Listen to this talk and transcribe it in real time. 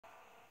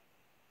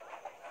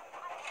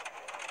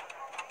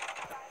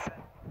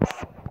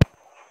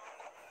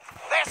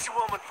It's a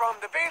woman from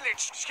the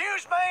village.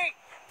 Excuse me.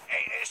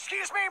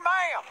 Excuse me,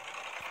 ma'am.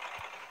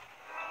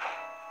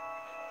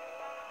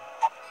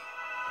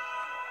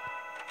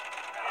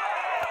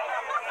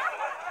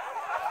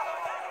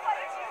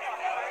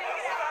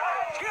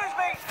 Excuse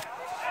me.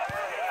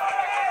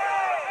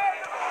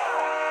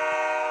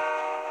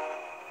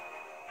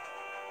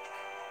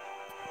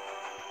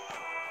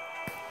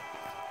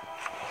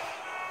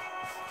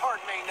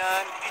 Pardon me,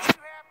 nun. Did you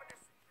happen to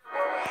see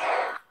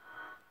her?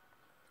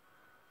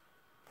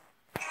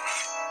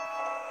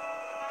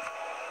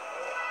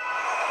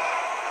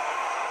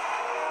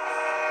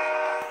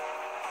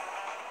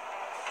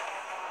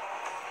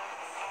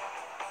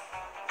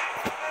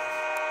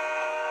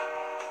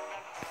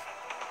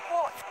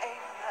 What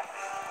in the...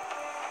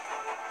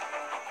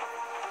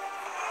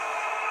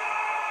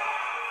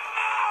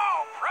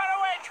 Oh,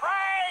 runaway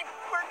train!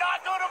 We're not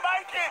gonna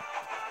make it!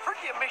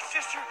 Forgive me,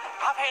 sister.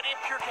 I've had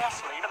impure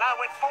gasoline, and I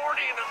went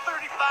 40 into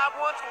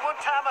 35 once. One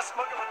time I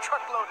smuggled a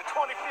truckload of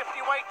 2050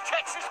 weight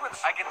Texas with...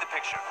 I get the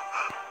picture.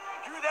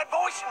 You're that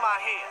voice in my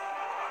head.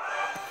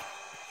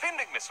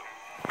 Finding missile,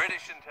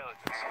 British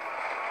intelligence.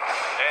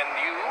 And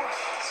you,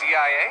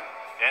 CIA,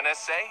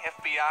 NSA,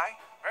 FBI?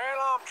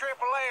 Well, I'm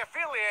AAA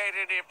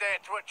affiliated, if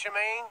that's what you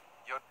mean.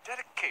 Your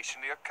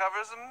dedication to your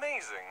cover is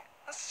amazing.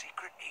 A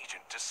secret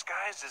agent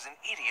disguised as an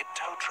idiot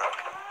tow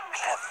truck.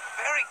 Clever,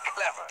 very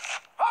clever.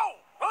 Oh,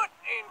 what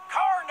in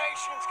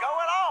carnation's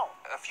going on?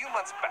 A few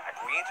months back,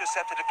 we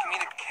intercepted a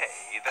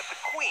communique that the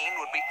Queen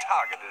would be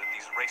targeted at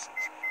these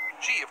races.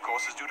 She, of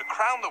course, is due to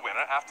crown the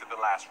winner after the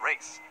last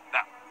race.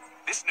 Now,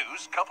 this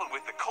news, coupled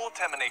with the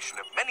contamination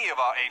of many of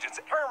our agents...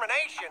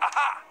 Termination?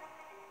 Aha!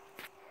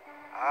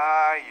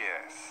 Ah,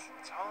 yes.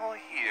 It's all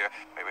here.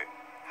 Wait.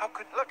 How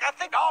could... Look, I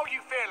think all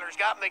you fellers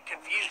got me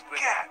confused with...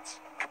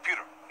 Gads.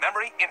 Computer.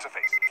 Memory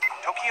interface.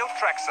 Tokyo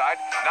trackside,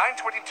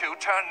 922,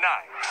 turn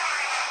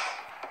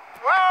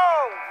 9.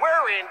 Whoa,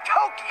 we're in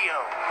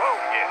Tokyo. Whoa.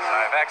 Yes,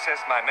 I've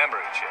accessed my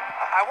memory chip.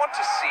 I want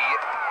to see...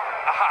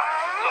 Aha!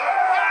 Look.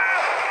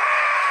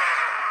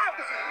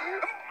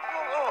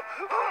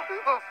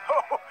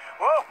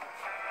 Whoa.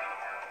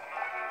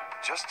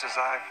 Just as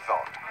I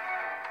thought.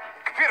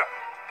 Computer.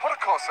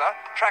 Portocorsa,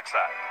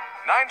 trackside.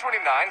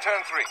 929,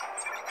 turn 3.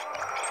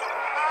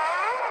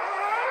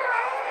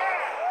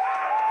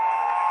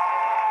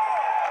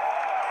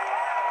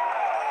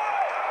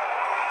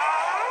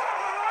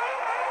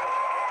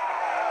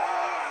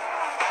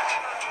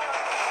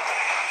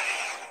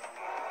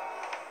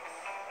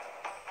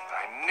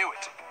 I knew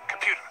it.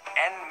 Computer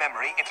and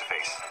memory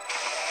interface.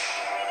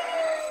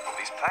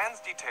 These plans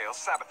detail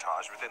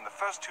sabotage within the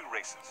first 2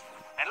 races.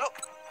 And look,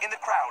 in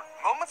the crowd,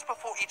 moments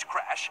before each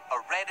crash, a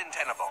red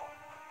antenna ball.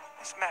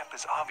 This map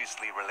is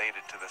obviously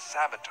related to the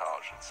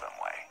sabotage in some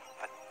way.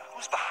 But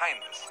who's behind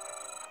this?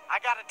 I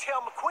gotta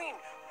tell McQueen,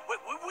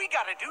 we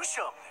gotta do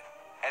something.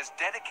 As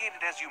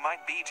dedicated as you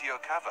might be to your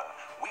cover,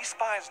 we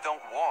spies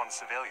don't warn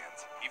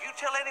civilians. If you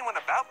tell anyone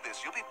about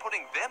this, you'll be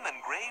putting them in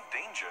grave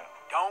danger.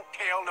 Don't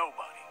tell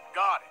nobody.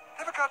 Got it.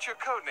 Never got your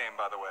code name,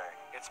 by the way.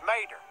 It's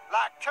Mater.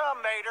 Like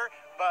Tom Mater,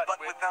 but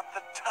without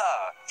the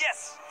tuh.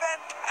 Yes,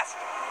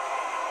 fantastic.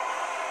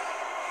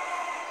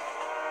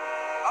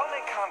 I'll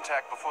make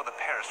contact before the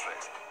Paris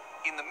race.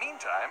 In the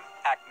meantime,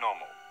 act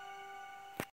normal.